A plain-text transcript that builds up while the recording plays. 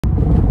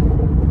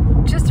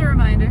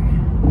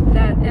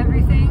that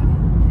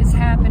everything is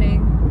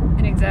happening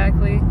in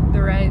exactly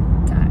the right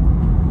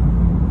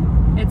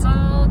time. It's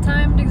all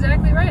timed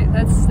exactly right.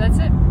 That's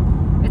it.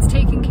 It's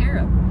taken care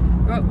of.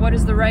 What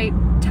does the right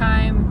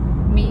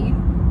time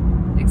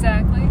mean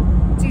exactly?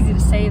 It's easy to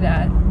say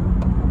that,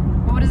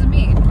 but what does it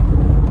mean?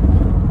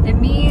 It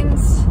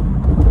means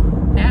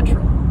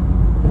natural.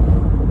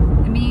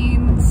 It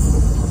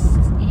means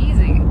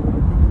easy.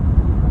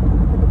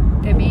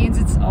 It means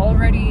it's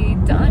already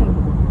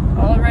done,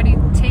 already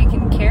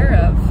taken care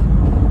of.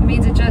 It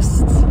means it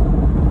just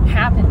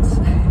happens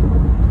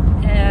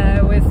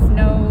with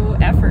no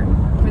effort,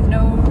 with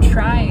no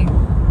trying.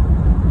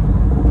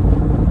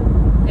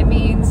 It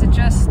means it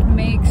just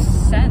makes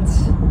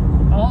sense,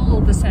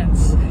 all the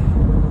sense.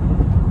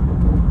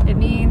 It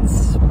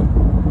means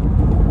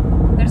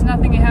there's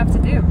nothing you have to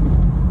do.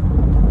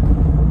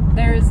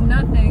 There is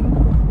nothing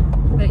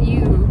that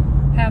you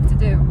have to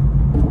do.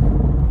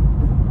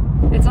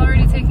 It's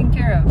already taken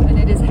care of, and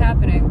it is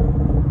happening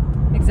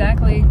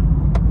exactly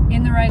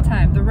in the right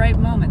time, the right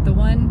moment, the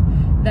one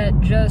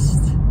that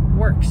just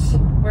works,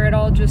 where it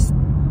all just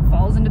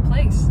falls into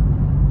place,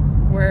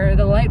 where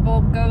the light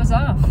bulb goes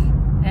off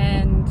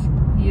and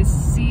you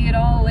see it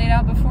all laid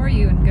out before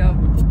you and go,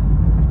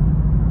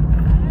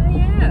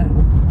 yeah,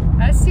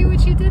 I see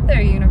what you did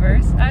there,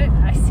 universe.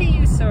 I see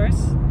you,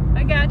 source.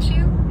 I got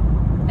you,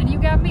 and you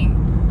got me.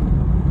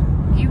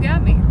 You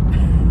got me.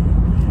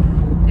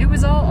 It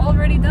was all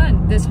already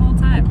done this whole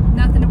time.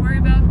 Nothing to worry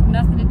about,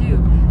 nothing to do.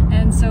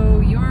 And so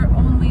your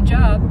only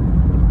job,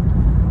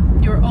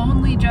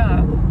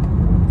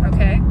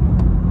 okay,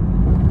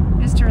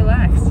 is to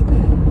relax.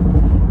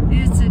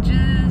 Is to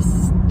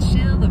just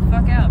chill the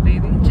fuck out,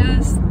 baby.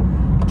 Just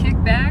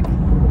kick back,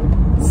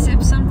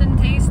 sip something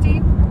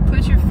tasty,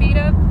 put your feet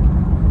up,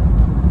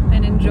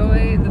 and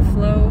enjoy the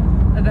flow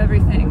of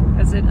everything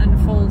as it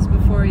unfolds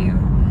before you.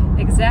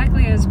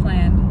 Exactly as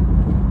planned,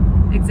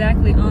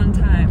 exactly on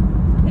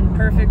time, in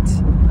perfect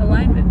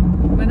alignment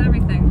with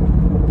everything,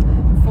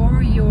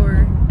 for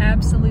your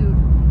absolute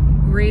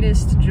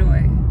greatest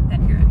joy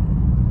and good.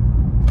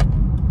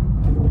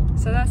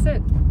 So that's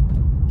it.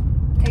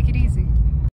 Take it easy.